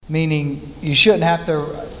meaning you shouldn't have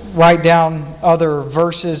to write down other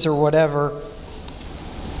verses or whatever.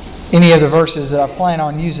 Any of the verses that I plan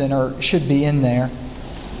on using should be in there.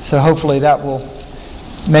 So hopefully that will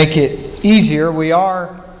make it easier. We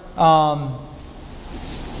are, God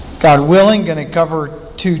willing, going to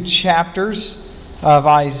cover 2 chapters of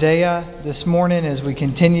Isaiah this morning as we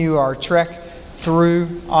continue our trek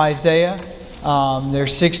through Isaiah.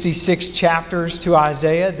 There's 66 chapters to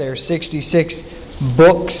Isaiah. There's 66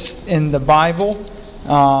 books in the Bible.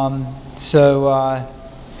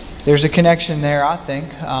 There's a connection there, I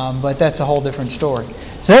think, but that's a whole different story.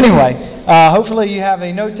 So anyway, hopefully you have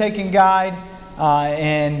a note-taking guide,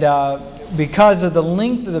 and because of the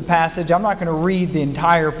length of the passage, I'm not going to read the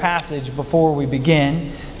entire passage before we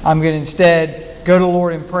begin. I'm going to instead go to the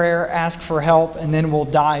Lord in prayer, ask for help, and then we'll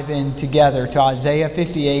dive in together to Isaiah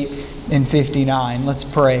 58 and 59. Let's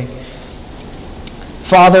pray.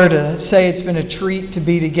 Father, to say it's been a treat to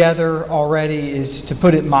be together already is to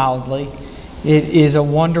put it mildly. It is a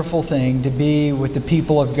wonderful thing to be with the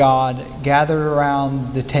people of God gathered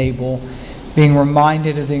around the table, being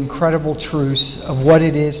reminded of the incredible truths of what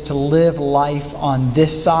it is to live life on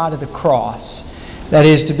this side of the cross. That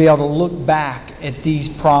is, to be able to look back at these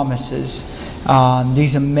promises,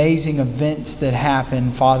 these amazing events that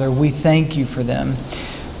happen. Father, we thank you for them.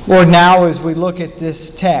 Lord, now as we look at this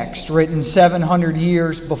text written 700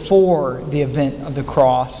 years before the event of the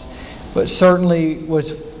cross, but certainly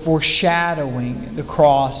was foreshadowing the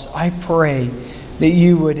cross, I pray that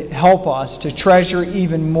you would help us to treasure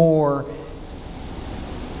even more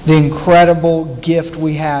the incredible gift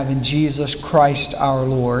we have in Jesus Christ our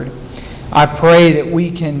Lord. I pray that we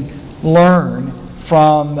can learn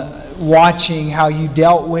from watching how you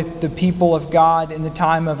dealt with the people of God in the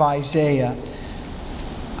time of Isaiah.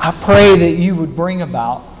 I pray that you would bring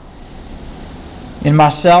about in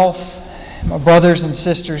myself, my brothers and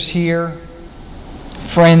sisters here,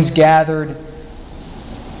 friends gathered,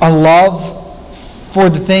 a love for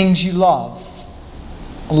the things you love,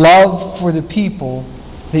 a love for the people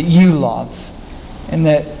that you love. And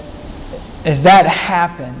that as that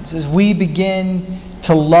happens, as we begin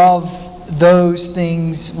to love those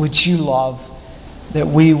things which you love, that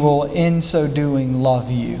we will in so doing love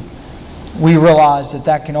you. We realize that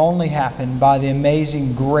that can only happen by the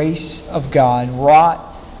amazing grace of God, wrought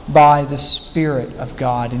by the Spirit of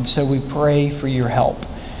God. And so we pray for your help.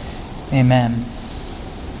 Amen.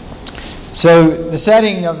 So the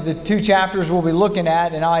setting of the 2 chapters we'll be looking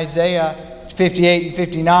at in Isaiah 58 and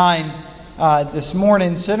 59 this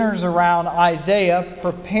morning centers around Isaiah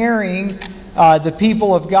preparing the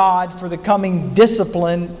people of God for the coming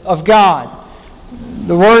discipline of God.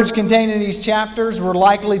 The words contained in these chapters were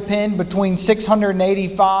likely penned between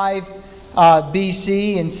 685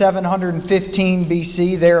 BC and 715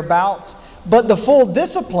 BC, thereabouts. But the full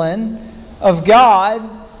discipline of God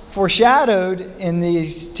foreshadowed in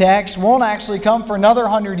these texts won't actually come for another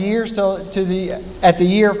 100 years at the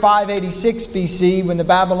year 586 BC, when the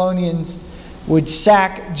Babylonians would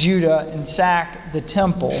sack Judah and sack the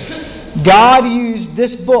temple. God used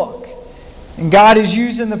this book, and God is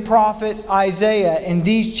using the prophet Isaiah in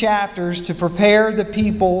these chapters to prepare the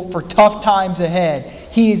people for tough times ahead.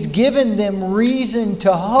 He has given them reason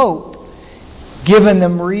to hope, given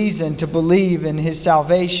them reason to believe in His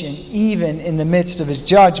salvation, even in the midst of His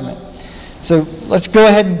judgment. So let's go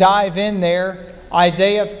ahead and dive in there.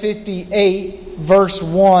 Isaiah 58, verse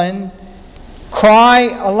 1. Cry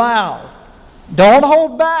aloud. Don't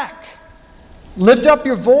hold back. Lift up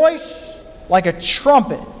your voice like a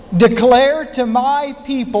trumpet. Declare to my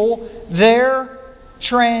people their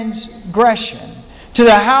transgression, to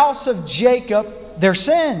the house of Jacob their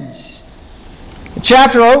sins. The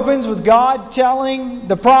chapter opens with God telling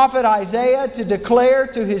the prophet Isaiah to declare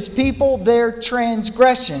to his people their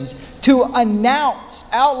transgressions, to announce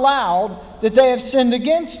out loud that they have sinned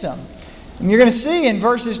against Him. And you're going to see in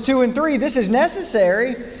verses 2 and 3 this is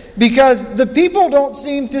necessary because the people don't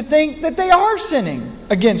seem to think that they are sinning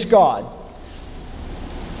against God.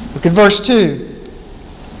 Look at verse 2.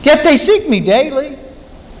 Yet they seek me daily.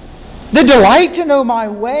 They delight to know my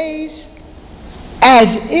ways,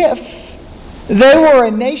 as if they were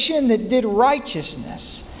a nation that did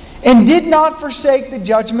righteousness and did not forsake the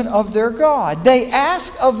judgment of their God. They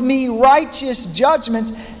ask of me righteous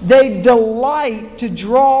judgments. They delight to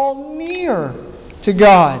draw near to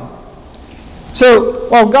God. So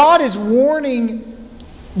while God is warning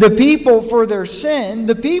the people for their sin,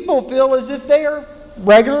 the people feel as if they are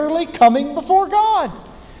regularly coming before God.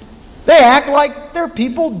 They act like they're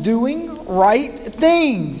people doing right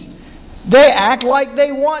things. They act like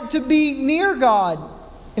they want to be near God.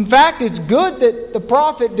 In fact, it's good that the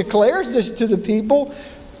prophet declares this to the people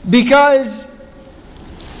because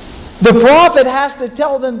the prophet has to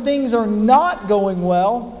tell them things are not going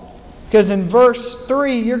well. Because in verse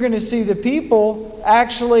 3, you're going to see the people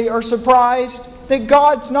actually are surprised that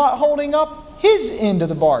God's not holding up His end of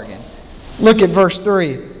the bargain. Look at verse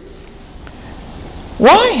 3.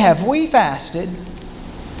 Why have we fasted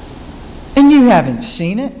and you haven't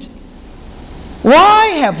seen it? Why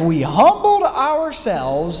have we humbled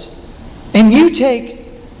ourselves and you take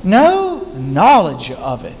no knowledge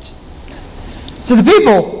of it? So the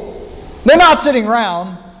people, they're not sitting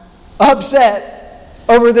around upset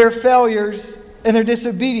over their failures and their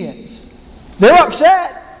disobedience. They're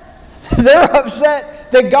upset. They're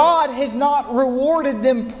upset that God has not rewarded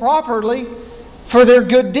them properly for their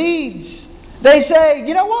good deeds. They say,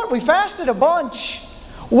 you know what? We fasted a bunch.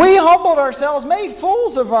 We humbled ourselves, made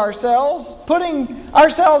fools of ourselves, putting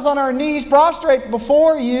ourselves on our knees, prostrate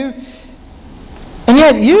before you, and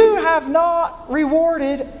yet you have not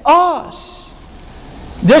rewarded us.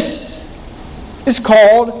 This is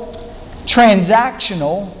called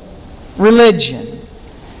transactional religion.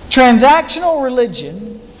 Transactional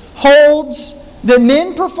religion holds that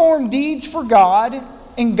men perform deeds for God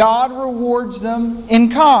and God rewards them in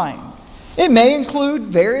kind. It may include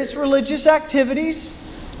various religious activities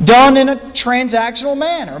done in a transactional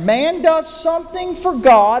manner. Man does something for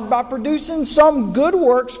God by producing some good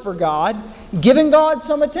works for God, giving God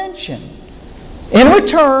some attention. In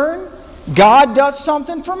return, God does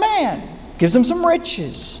something for man, gives him some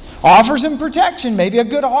riches, offers him protection, maybe a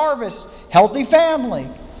good harvest, healthy family.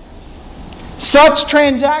 Such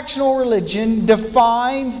transactional religion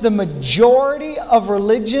defines the majority of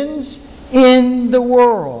religions in the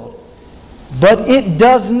world, but it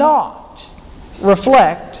does not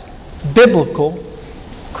reflect biblical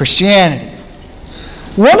Christianity.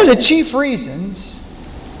 One of the chief reasons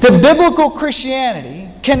that biblical Christianity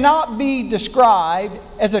cannot be described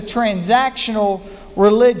as a transactional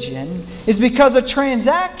religion is because a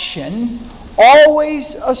transaction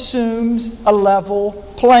always assumes a level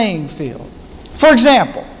playing field. For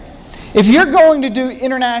example, if you're going to do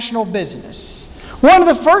international business, one of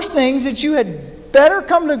the first things that you had better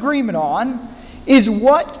come to agreement on is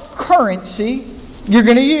what currency you're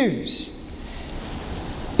going to use.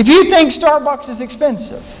 If you think Starbucks is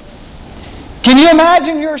expensive, can you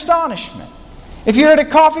imagine your astonishment if you're at a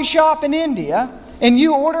coffee shop in India and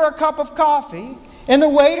you order a cup of coffee and the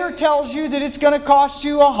waiter tells you that it's going to cost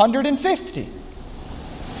you $150?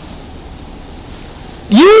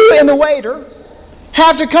 You and the waiter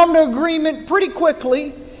have to come to agreement pretty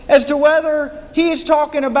quickly as to whether he is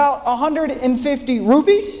talking about 150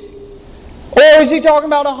 rupees or is he talking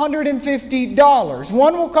about $150.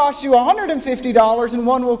 One will cost you $150 and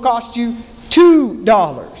one will cost you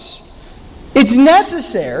 $2. It's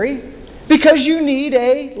necessary because you need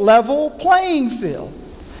a level playing field.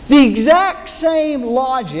 The exact same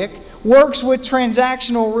logic works with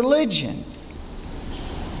transactional religion.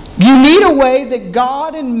 You need a way that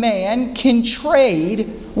God and man can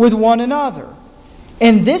trade with one another.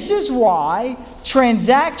 And this is why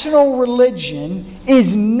transactional religion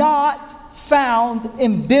is not found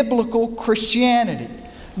in biblical Christianity.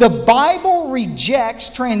 The Bible rejects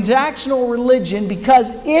transactional religion because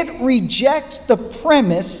it rejects the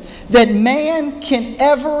premise that man can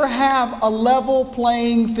ever have a level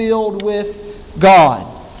playing field with God.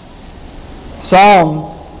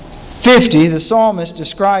 Psalm 50, the psalmist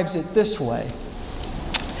describes it this way.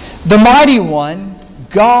 The mighty one,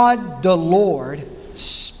 God the Lord,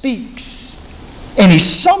 speaks, and He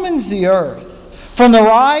summons the earth. From the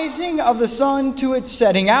rising of the sun to its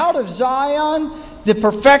setting, out of Zion, the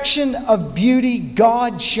perfection of beauty,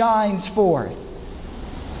 God shines forth.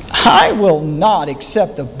 I will not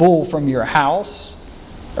accept a bull from your house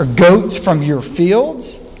or goats from your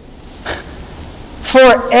fields.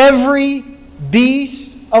 For every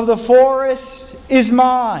beast of the forest is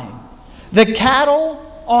mine, the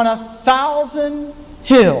cattle on 1,000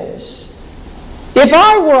 hills. If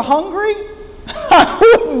I were hungry,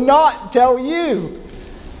 I would not tell you.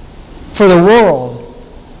 For the world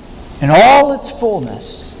and all its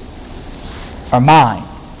fullness are mine.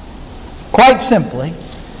 Quite simply,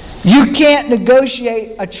 you can't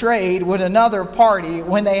negotiate a trade with another party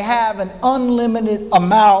when they have an unlimited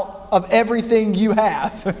amount of everything you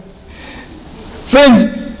have. Friends,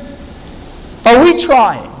 are we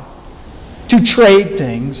trying to trade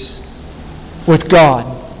things with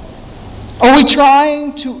God? Are we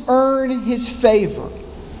trying to earn His favor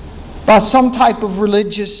by some type of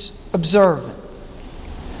religious observance?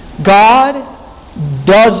 God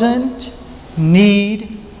doesn't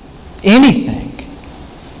need anything.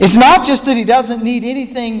 It's not just that He doesn't need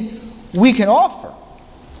anything we can offer.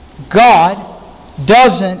 God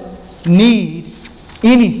doesn't need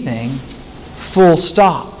anything, full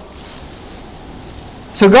stop.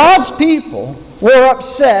 So God's people were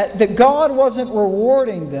upset that God wasn't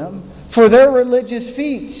rewarding them for their religious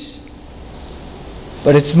feats.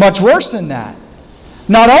 But it's much worse than that.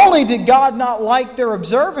 Not only did God not like their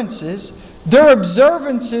observances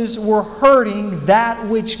were hurting that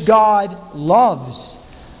which God loves.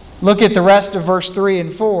 Look at the rest of verse 3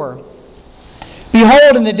 and 4.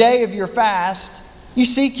 Behold, in the day of your fast, you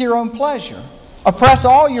seek your own pleasure. Oppress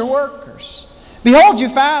all your workers. Behold, you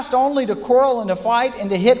fast only to quarrel and to fight and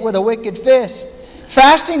to hit with a wicked fist.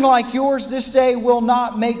 Fasting like yours this day will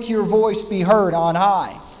not make your voice be heard on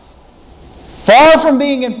high. Far from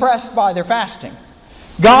being impressed by their fasting,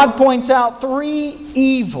 God points out 3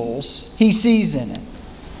 evils He sees in it.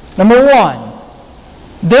 Number 1,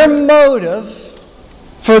 their motive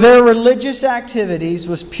for their religious activities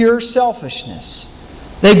was pure selfishness.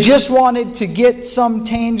 They just wanted to get some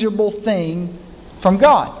tangible thing from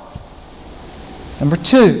God. Number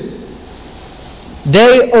 2,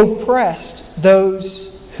 they oppressed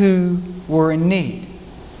those who were in need.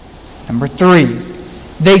 Number 3,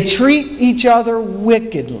 they treat each other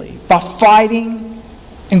wickedly by fighting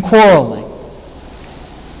and quarreling.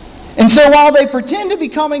 And so while they pretend to be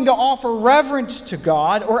coming to offer reverence to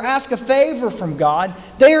God or ask a favor from God,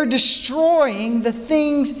 they are destroying the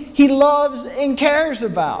things He loves and cares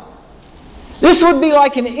about. This would be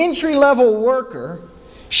like an entry-level worker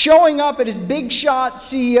showing up at his big-shot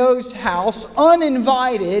CEO's house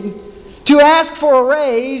uninvited to ask for a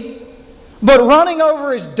raise, but running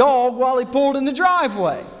over his dog while he pulled in the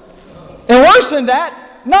driveway. And worse than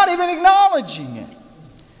that, not even acknowledging it.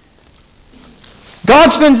 God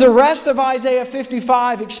spends the rest of Isaiah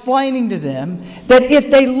 55 explaining to them that if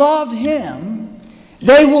they love Him,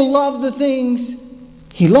 they will love the things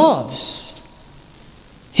He loves.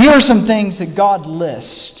 Here are some things that God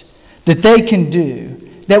lists that they can do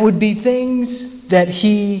that would be things that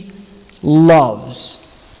He loves.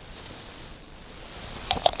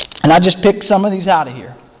 And I just picked some of these out of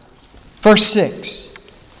here. Verse 6,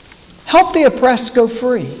 help the oppressed go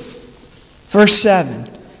free. Verse 7,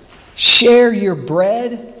 share your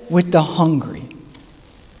bread with the hungry.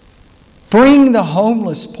 Bring the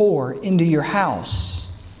homeless poor into your house.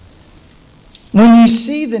 When you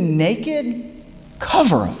see the naked,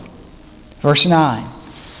 cover them. Verse 9,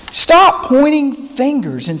 stop pointing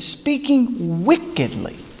fingers and speaking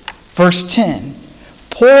wickedly. Verse 10,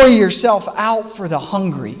 pour yourself out for the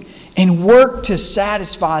hungry and work to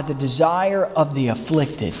satisfy the desire of the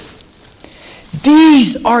afflicted.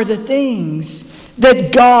 These are the things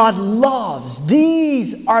that God loves.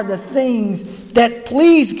 These are the things that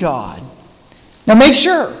please God. Now make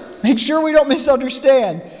sure we don't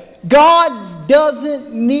misunderstand. God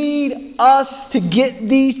doesn't need us to get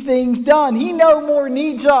these things done. He no more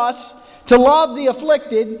needs us to love the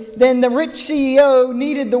afflicted than the rich CEO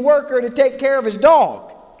needed the worker to take care of his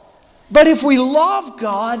dog. But if we love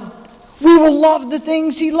God, we will love the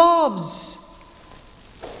things He loves.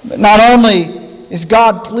 But not only is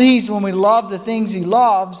God pleased when we love the things He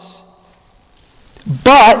loves,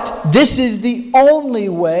 but this is the only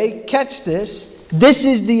way, catch this, this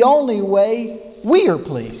is the only way we are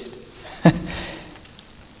pleased. In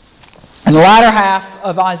the latter half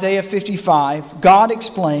of Isaiah 55, God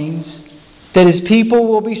explains that His people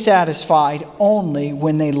will be satisfied only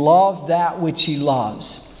when they love that which He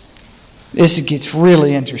loves. This gets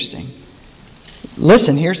really interesting.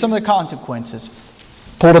 Listen, here's some of the consequences.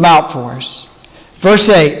 Pulled them out for us. Verse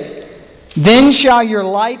 8, then shall your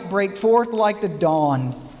light break forth like the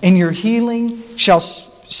dawn, and your healing shall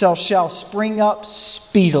spring up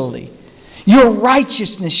speedily. Your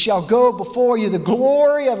righteousness shall go before you. The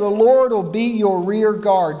glory of the Lord will be your rear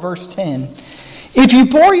guard. Verse 10, if you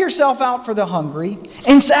pour yourself out for the hungry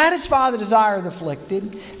and satisfy the desire of the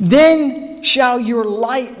afflicted, then shall your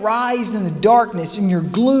light rise in the darkness and your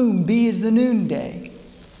gloom be as the noonday.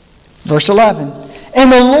 Verse 11,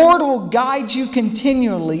 and the Lord will guide you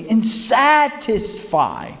continually and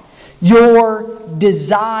satisfy your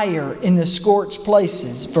desire in the scorched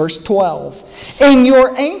places. Verse 12, and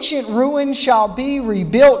your ancient ruins shall be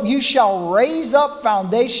rebuilt. You shall raise up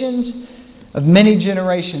foundations of many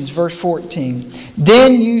generations. Verse 14,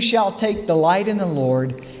 then you shall take delight in the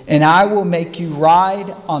Lord, and I will make you ride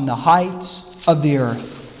on the heights of the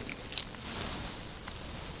earth.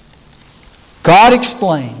 God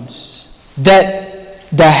explains that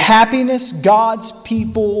the happiness God's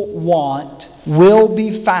people want will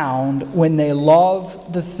be found when they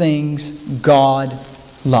love the things God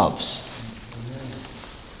loves.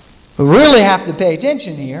 We really have to pay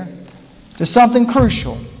attention here to something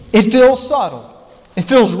crucial. It feels subtle. It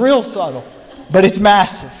feels real subtle. but it's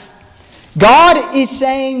massive. God is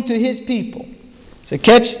saying to His people, so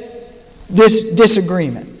catch this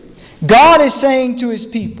disagreement. God is saying to His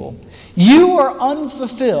people, you are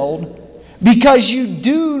unfulfilled because you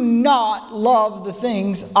do not love the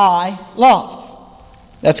things I love.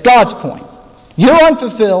 That's God's point. You're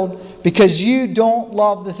unfulfilled because you don't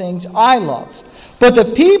love the things I love. But the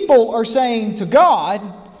people are saying to God,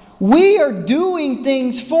 we are doing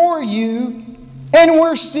things for you and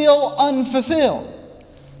we're still unfulfilled.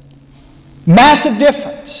 Massive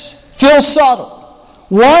difference. Feels subtle.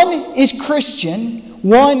 One is Christian,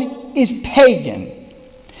 one is pagan.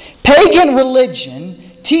 Pagan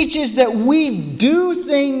religion teaches that we do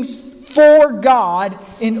things for God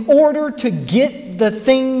in order to get the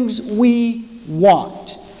things we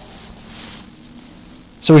want.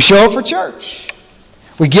 So we show up for church.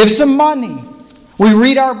 We give some money. We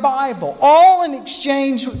read our Bible. All in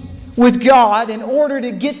exchange with God in order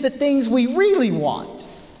to get the things we really want.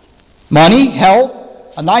 Money,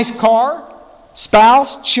 health, a nice car,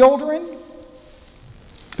 spouse, children,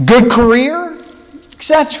 a good career,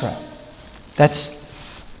 etc. That's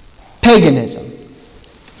paganism.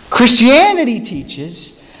 Christianity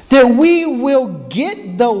teaches that we will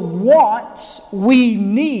get the wants we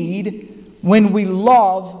need when we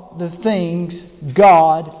love the things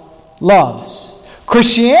God loves.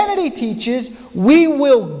 Christianity teaches we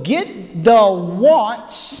will get the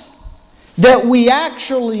wants that we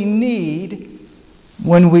actually need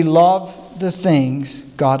when we love the things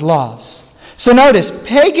God loves. So notice,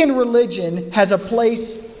 pagan religion has a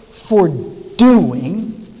place for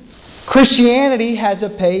doing. Christianity has a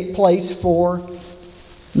place for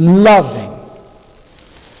loving.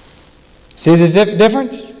 See the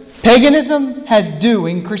difference? Paganism has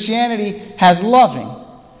doing. Christianity has loving.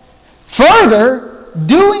 Further,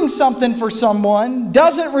 doing something for someone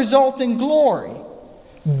doesn't result in glory.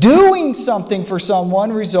 Doing something for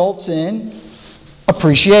someone results in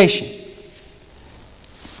appreciation.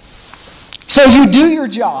 So you do your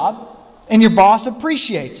job and your boss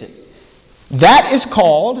appreciates it. That is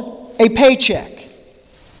called a paycheck.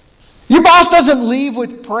 Your boss doesn't leave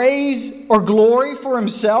with praise or glory for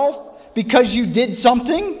himself because you did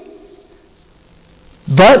something,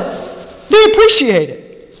 but they appreciate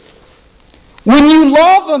it. When you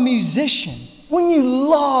love a musician, when you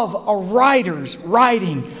love a writer's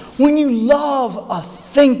writing, when you love a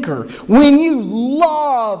thinker, when you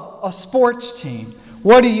love a sports team,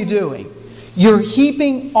 what are you doing? You're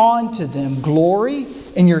heaping onto them glory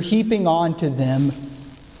and you're heaping onto them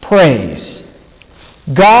praise.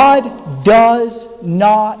 God does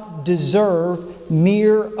not deserve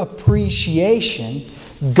mere appreciation.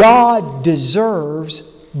 God deserves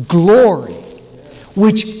glory,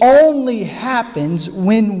 which only happens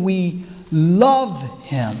when we love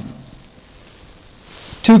Him.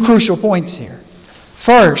 Two crucial points here.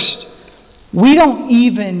 First, we don't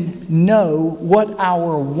even know what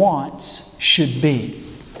our wants should be.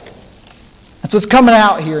 That's what's coming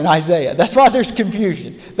out here in Isaiah. That's why there's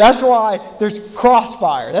confusion. That's why there's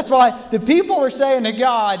crossfire. That's why the people are saying to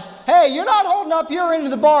God, hey, you're not holding up your end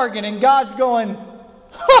of the bargain. And God's going,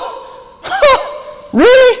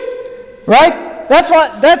 really? Right?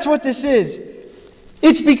 That's what this is.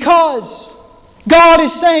 It's because God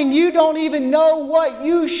is saying you don't even know what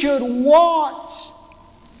you should want.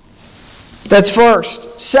 That's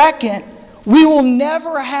first. Second, we will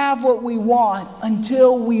never have what we want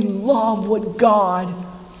until we love what God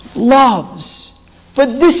loves.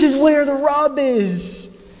 But this is where the rub is.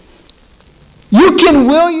 You can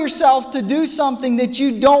will yourself to do something that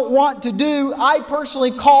you don't want to do. I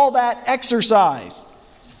personally call that exercise.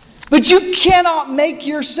 But you cannot make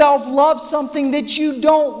yourself love something that you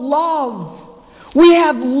don't love. We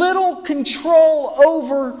have little control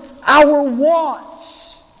over our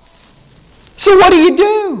wants. So what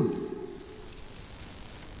do?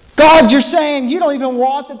 God, you're saying you don't even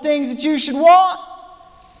want the things that you should want.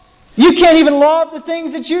 You can't even love the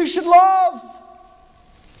things that you should love.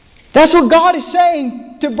 That's what God is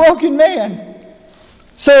saying to broken man.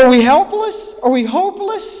 So are we helpless? Are we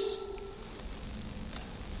hopeless?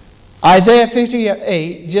 Isaiah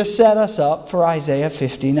 58 just set us up for Isaiah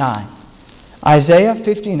 59. Isaiah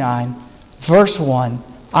 59, verse 1,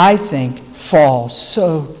 I think falls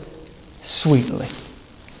so sweetly.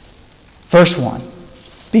 Verse 1.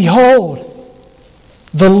 Behold,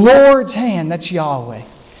 the Lord's hand, that's Yahweh.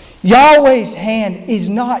 Yahweh's hand is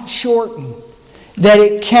not shortened that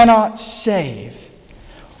it cannot save,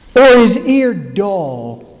 or his ear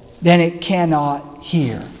dull that it cannot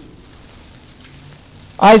hear.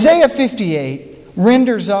 Isaiah 58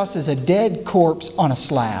 renders us as a dead corpse on a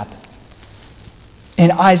slab.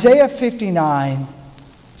 And Isaiah 59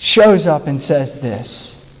 shows up and says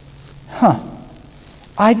this,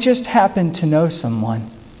 I just happen to know someone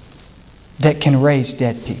that can raise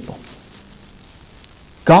dead people.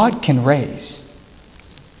 God can raise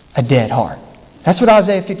a dead heart. That's what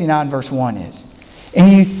Isaiah 59 verse 1 is.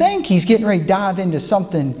 And you think he's getting ready to dive into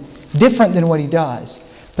something different than what he does.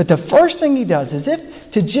 But the first thing he does is if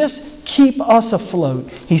to just keep us afloat.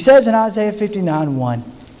 He says in Isaiah 59:1,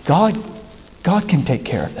 God can take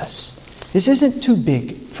care of this. This isn't too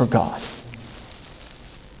big for God.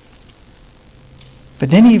 But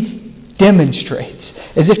then he demonstrates,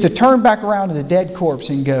 as if to turn back around to the dead corpse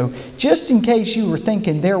and go, just in case you were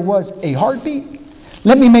thinking there was a heartbeat,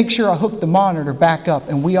 let me make sure I hook the monitor back up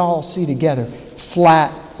and we all see together,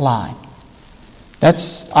 flat line.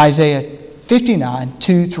 That's Isaiah 59,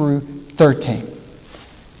 2 through 13.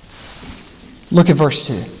 Look at verse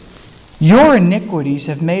 2. Your iniquities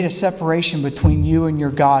have made a separation between you and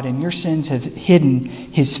your God, and your sins have hidden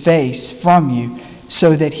His face from you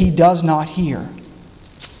so that He does not hear.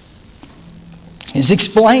 This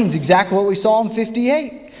explains exactly what we saw in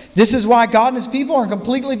 58. This is why God and His people are on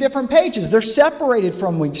completely different pages. They're separated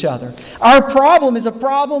from each other. Our problem is a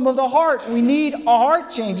problem of the heart. We need a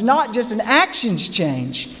heart change, not just an actions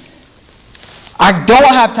change. I don't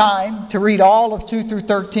have time to read all of 2 through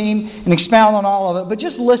 13 and expound on all of it, but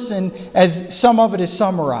just listen as some of it is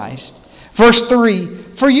summarized. Verse 3,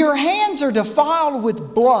 for your hands are defiled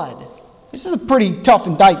with blood. This is a pretty tough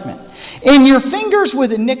indictment. And your fingers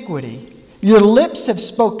with iniquity. Your lips have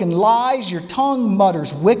spoken lies. Your tongue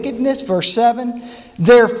mutters wickedness. Verse 7,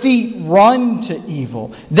 their feet run to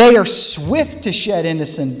evil. They are swift to shed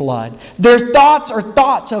innocent blood. Their thoughts are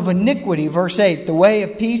thoughts of iniquity. Verse 8, the way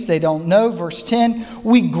of peace they don't know. Verse 10,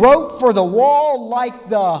 we grope for the wall like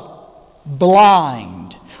the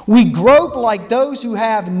blind. We grope like those who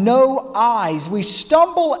have no eyes. We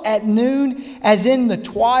stumble at noon as in the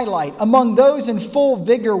twilight. Among those in full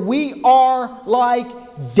vigor, we are like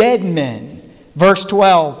dead men. Verse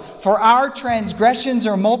 12, for our transgressions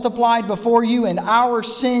are multiplied before you, and our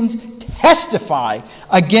sins testify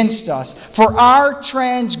against us. For our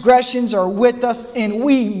transgressions are with us, and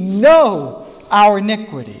we know our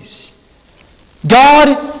iniquities.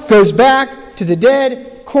 God goes back to the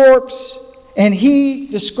dead corpse, and He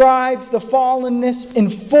describes the fallenness in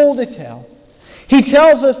full detail. He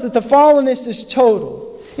tells us that the fallenness is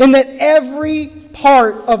total, and that every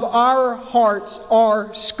part of our hearts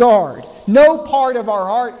are scarred. No part of our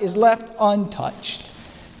heart is left untouched.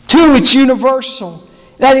 2, it's universal.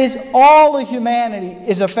 That is, all of humanity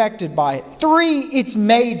is affected by it. 3, it's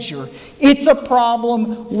major. It's a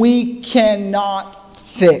problem we cannot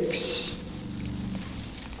fix.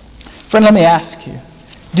 Friend, let me ask you,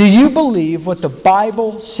 do you believe what the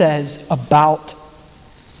Bible says about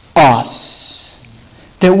us?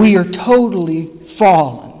 That we are totally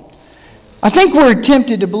fallen. I think we're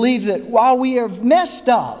tempted to believe that while we have messed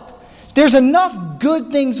up, there's enough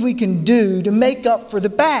good things we can do to make up for the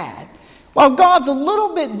bad. While God's a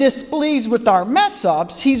little bit displeased with our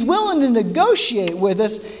mess-ups, He's willing to negotiate with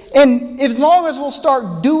us, and as long as we'll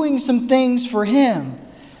start doing some things for Him.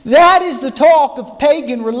 That is the talk of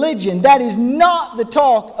pagan religion. That is not the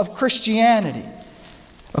talk of Christianity.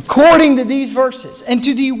 According to these verses and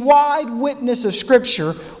to the wide witness of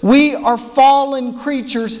Scripture, we are fallen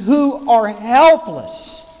creatures who are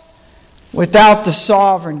helpless without the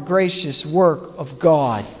sovereign, gracious work of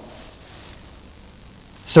God.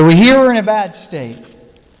 So we hear we're in a bad state.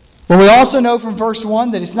 But we also know from verse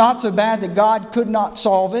 1 that it's not so bad that God could not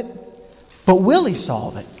solve it, but will He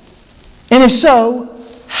solve it? And if so,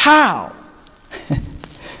 how?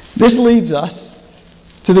 This leads us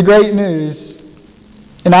to the great news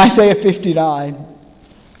in Isaiah 59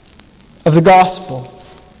 of the gospel.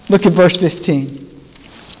 Look at verse 15.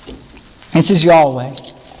 It says, Yahweh.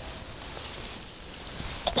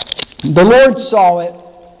 The Lord saw it,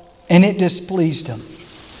 and it displeased Him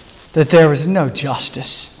that there was no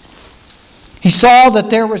justice. He saw that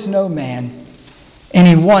there was no man, and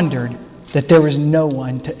He wondered that there was no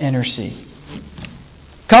one to intercede.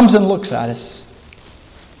 Comes and looks at us.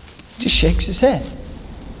 Just shakes his head.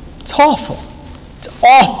 It's awful. It's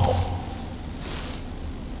awful.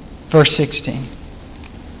 Verse 16.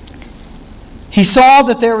 He saw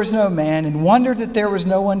that there was no man and wondered that there was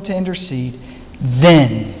no one to intercede.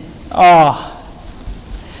 Then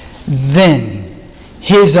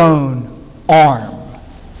His own arm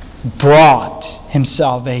brought Him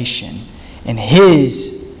salvation, and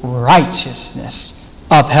His righteousness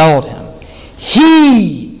upheld Him.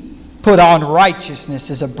 He put on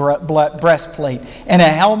righteousness as a breastplate and a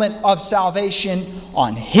helmet of salvation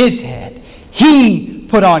on His head. He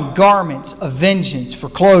put on garments of vengeance for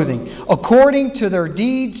clothing. According to their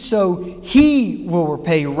deeds, so He will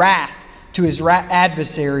repay wrath to His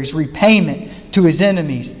adversaries, repayment to His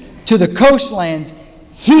enemies. To the coastlands,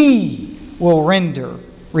 He will render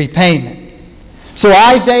repayment. So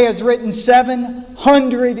Isaiah is written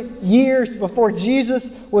 700 years before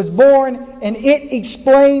Jesus was born, and it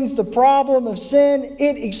explains the problem of sin.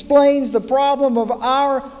 It explains the problem of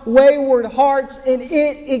our wayward hearts, and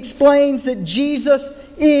it explains that Jesus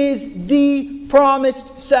is the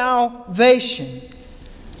promised salvation.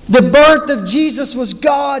 The birth of Jesus was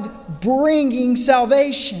God bringing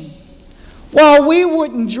salvation. While we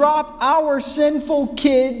wouldn't drop our sinful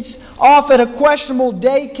kids off at a questionable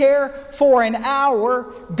daycare for an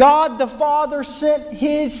hour, God the Father sent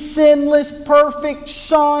His sinless, perfect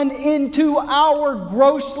Son into our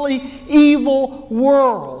grossly evil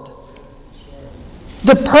world.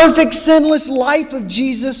 The perfect, sinless life of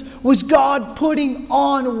Jesus was God putting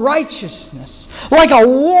on righteousness. Like a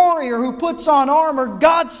warrior who puts on armor,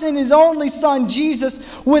 God sent His only Son, Jesus,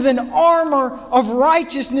 with an armor of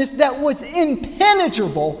righteousness that was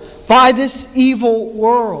impenetrable by this evil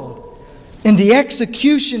world. And the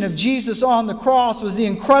execution of Jesus on the cross was the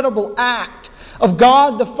incredible act of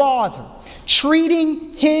God the Father,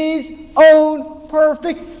 treating His own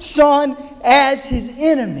perfect Son as His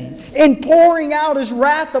enemy and pouring out His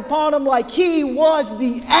wrath upon Him like He was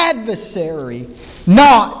the adversary,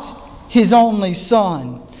 not His only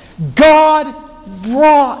Son. God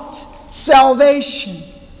brought salvation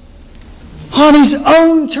on His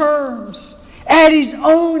own terms, at His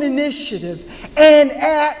own initiative, and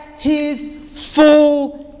at His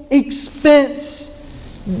full expense.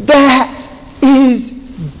 That is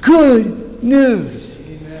good news.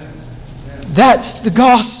 Amen. That's the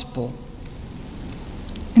gospel.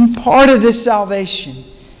 And part of this salvation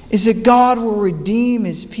is that God will redeem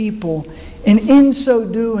His people, and in so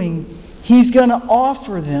doing, He's going to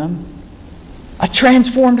offer them a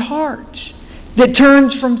transformed heart that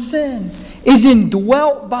turns from sin, is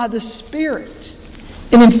indwelt by the Spirit,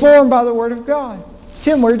 and informed by the Word of God.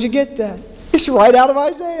 Tim, where'd you get that? It's right out of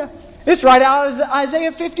Isaiah. It's right out of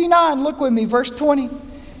Isaiah 59. Look with me, verse 20.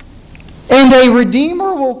 And a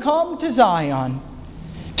Redeemer will come to Zion,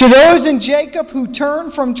 to those in Jacob who turn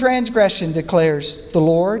from transgression, declares the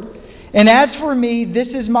Lord. And as for me,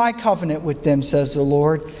 this is my covenant with them, says the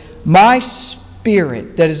Lord. My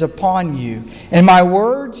Spirit that is upon you, and my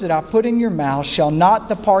words that I put in your mouth shall not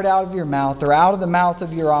depart out of your mouth, or out of the mouth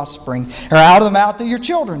of your offspring, or out of the mouth of your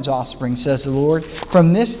children's offspring, says the Lord,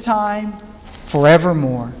 from this time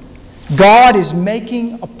forevermore. God is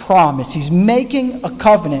making a promise. He's making a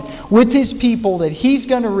covenant with His people that He's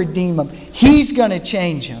going to redeem them. He's going to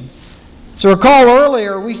change them. So recall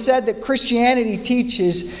earlier we said that Christianity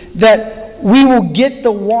teaches that we will get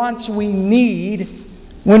the wants we need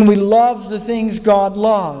when we love the things God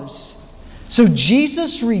loves. So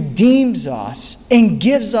Jesus redeems us and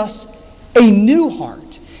gives us a new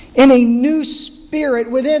heart and a new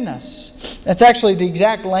spirit within us. That's actually the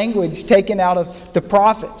exact language taken out of the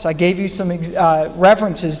prophets. I gave you some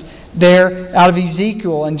references there out of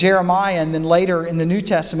Ezekiel and Jeremiah, and then later in the New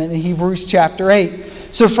Testament in Hebrews chapter 8.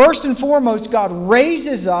 So first and foremost, God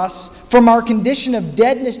raises us from our condition of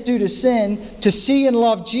deadness due to sin to see and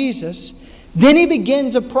love Jesus. Then He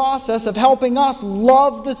begins a process of helping us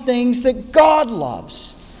love the things that God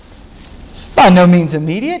loves. It's by no means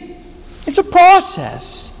immediate. It's a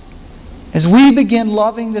process. As we begin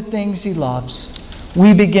loving the things He loves,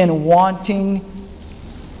 we begin wanting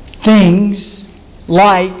things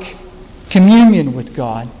like communion with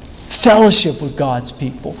God, fellowship with God's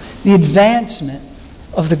people, the advancement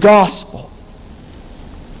of the gospel.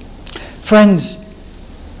 Friends,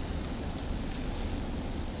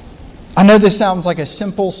 I know this sounds like a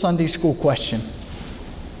simple Sunday school question,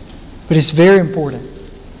 but it's very important.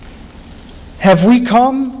 Have we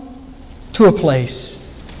come to a place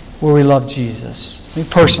where we love Jesus? Let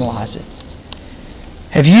me personalize it.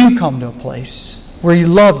 Have you come to a place where you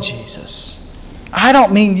love Jesus? I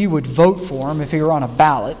don't mean you would vote for Him if He were on a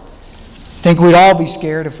ballot. I think we'd all be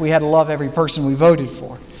scared if we had to love every person we voted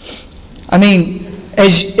for. I mean,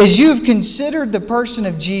 as you've considered the person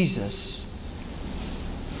of Jesus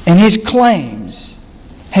and His claims,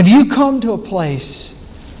 have you come to a place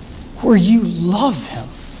where you love Him?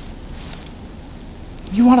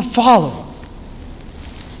 You want to follow Him.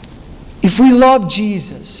 If we love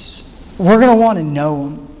Jesus, we're going to want to know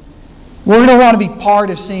Him. We're going to want to be part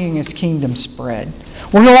of seeing His kingdom spread.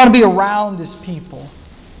 We're going to want to be around His people.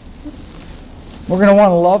 We're going to want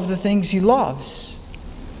to love the things He loves.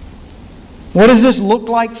 What does this look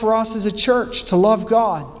like for us as a church to love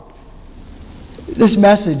God? This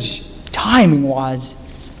message, timing-wise,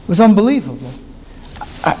 was unbelievable.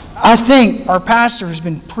 I think our pastor has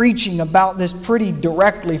been preaching about this pretty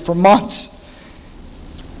directly for months.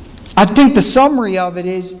 I think the summary of it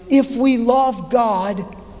is, if we love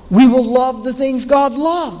God, we will love the things God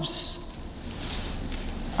loves.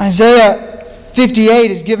 Isaiah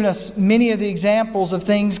 58 has given us many of the examples of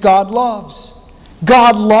things God loves.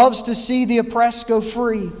 God loves to see the oppressed go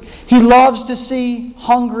free. He loves to see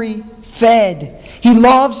hungry fed. He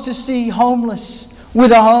loves to see homeless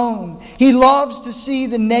with a home. He loves to see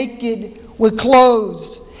the naked with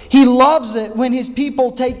clothes. He loves it when His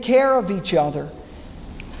people take care of each other.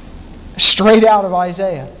 Straight out of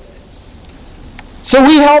Isaiah. So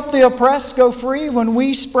we help the oppressed go free when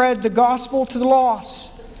we spread the gospel to the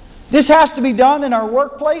lost. This has to be done in our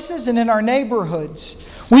workplaces and in our neighborhoods.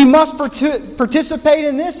 We must participate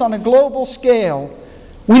in this on a global scale.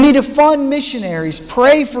 We need to fund missionaries,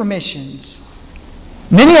 pray for missions.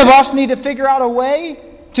 Many of us need to figure out a way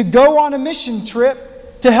to go on a mission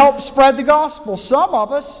trip to help spread the gospel. Some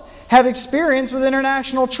of us have experience with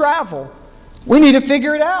international travel. We need to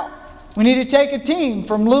figure it out. We need to take a team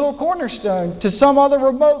from Little Cornerstone to some other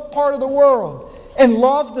remote part of the world and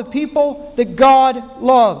love the people that God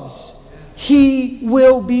loves. He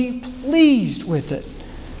will be pleased with it.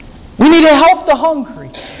 We need to help the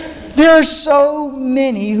hungry. There are so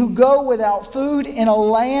many who go without food in a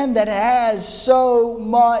land that has so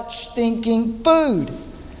much stinking food.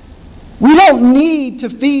 We don't need to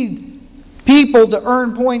feed people to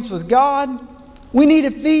earn points with God. We need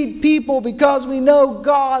to feed people because we know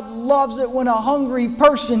God loves it when a hungry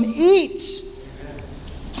person eats.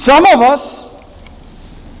 Some of us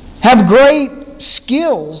have great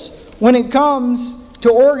skills when it comes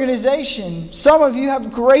to organization. Some of you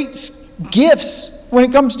have great gifts when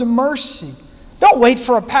it comes to mercy. Don't wait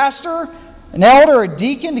for a pastor, an elder, or a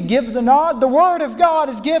deacon to give the nod. The Word of God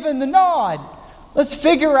is given the nod. Let's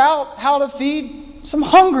figure out how to feed some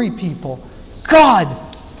hungry people. God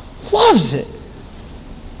loves it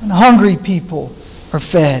when hungry people are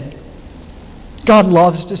fed. God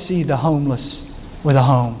loves to see the homeless with a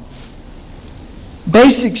home.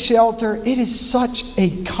 Basic shelter, it is such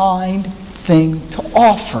a kind thing to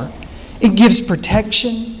offer. It gives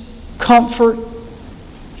protection, comfort,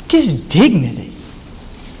 it gives dignity.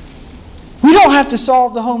 We don't have to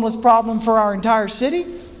solve the homeless problem for our entire city.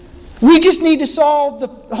 We just need to solve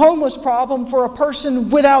the homeless problem for a person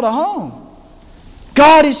without a home.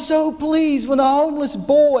 God is so pleased when a homeless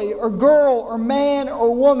boy or girl or man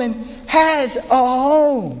or woman has a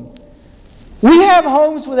home. We have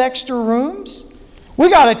homes with extra rooms. We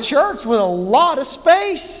got a church with a lot of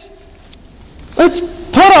space. Let's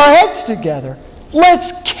put our heads together.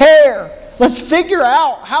 Let's care. Let's figure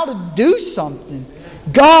out how to do something.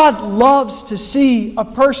 God loves to see a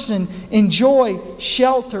person enjoy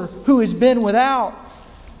shelter who has been without.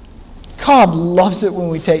 God loves it when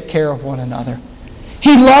we take care of one another.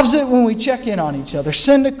 He loves it when we check in on each other,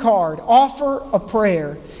 send a card, offer a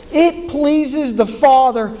prayer. It pleases the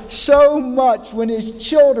Father so much when His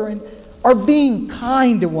children are being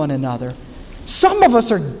kind to one another. Some of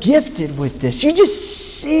us are gifted with this. You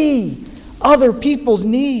just see other people's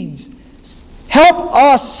needs. Help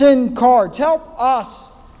us send cards. Help us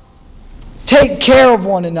take care of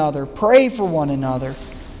one another. Pray for one another.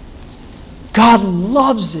 God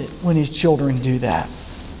loves it when His children do that.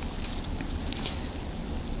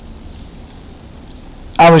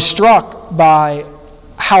 I was struck by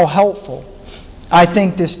how helpful I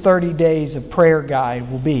think this 30 days of prayer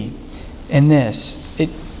guide will be in this.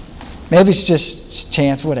 Maybe it's just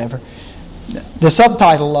chance, whatever. The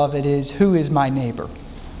subtitle of it is, Who is My Neighbor?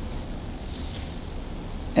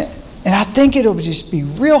 And I think it'll just be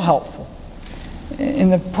real helpful in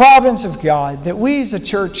the providence of God that we as a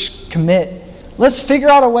church commit. Let's figure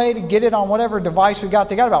out a way to get it on whatever device we got.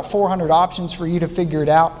 They got about 400 options for you to figure it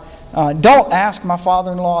out. Don't ask my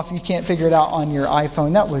father-in-law if you can't figure it out on your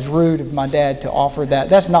iPhone. That was rude of my dad to offer that.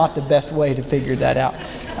 That's not the best way to figure that out.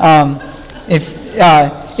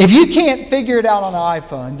 If you can't figure it out on an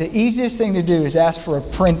iPhone, the easiest thing to do is ask for a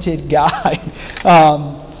printed guide.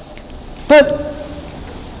 But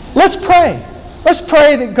let's pray. Let's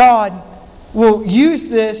pray that God will use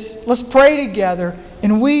this. Let's pray together,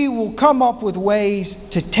 and we will come up with ways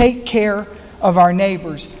to take care of our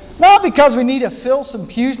neighbors. Not because we need to fill some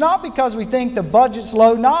pews, not because we think the budget's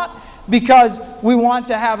low, not because we want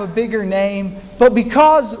to have a bigger name, but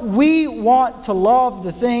because we want to love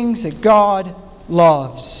the things that God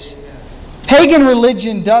loves. Pagan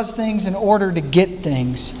religion does things in order to get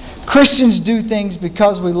things. Christians do things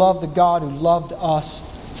because we love the God who loved us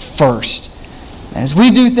first. As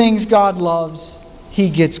we do things God loves,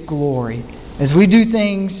 He gets glory. As we do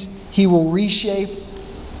things, He will reshape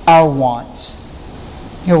our wants.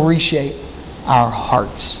 He'll reshape our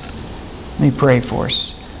hearts. Let me pray for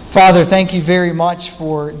us. Father, thank you very much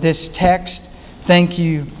for this text. Thank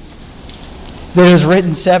you that it was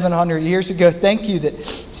written 700 years ago. Thank you that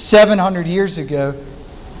 700 years ago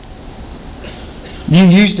you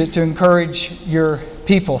used it to encourage your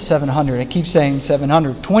people. 700. I keep saying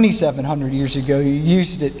 700. 2,700 years ago you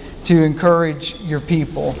used it to encourage your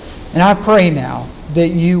people. And I pray now that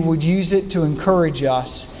you would use it to encourage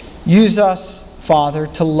us. Use us, Father,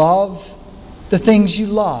 to love the things you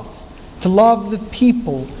love, to love the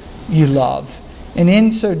people you love, and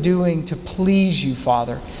in so doing to please you,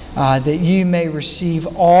 Father, that you may receive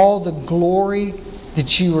all the glory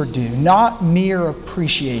that you are due. Not mere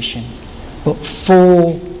appreciation, but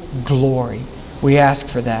full glory. We ask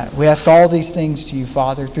for that. We ask all these things to you,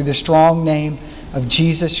 Father, through the strong name of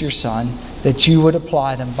Jesus, your Son, that you would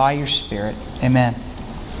apply them by your Spirit. Amen.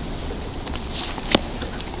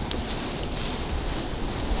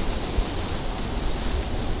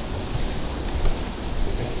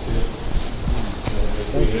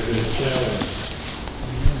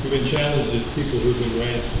 We've been challenged as people who've been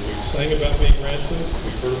ransomed. We've sang about being ransomed.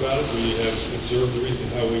 We've heard about it. We have observed the reason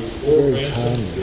how we were ransomed.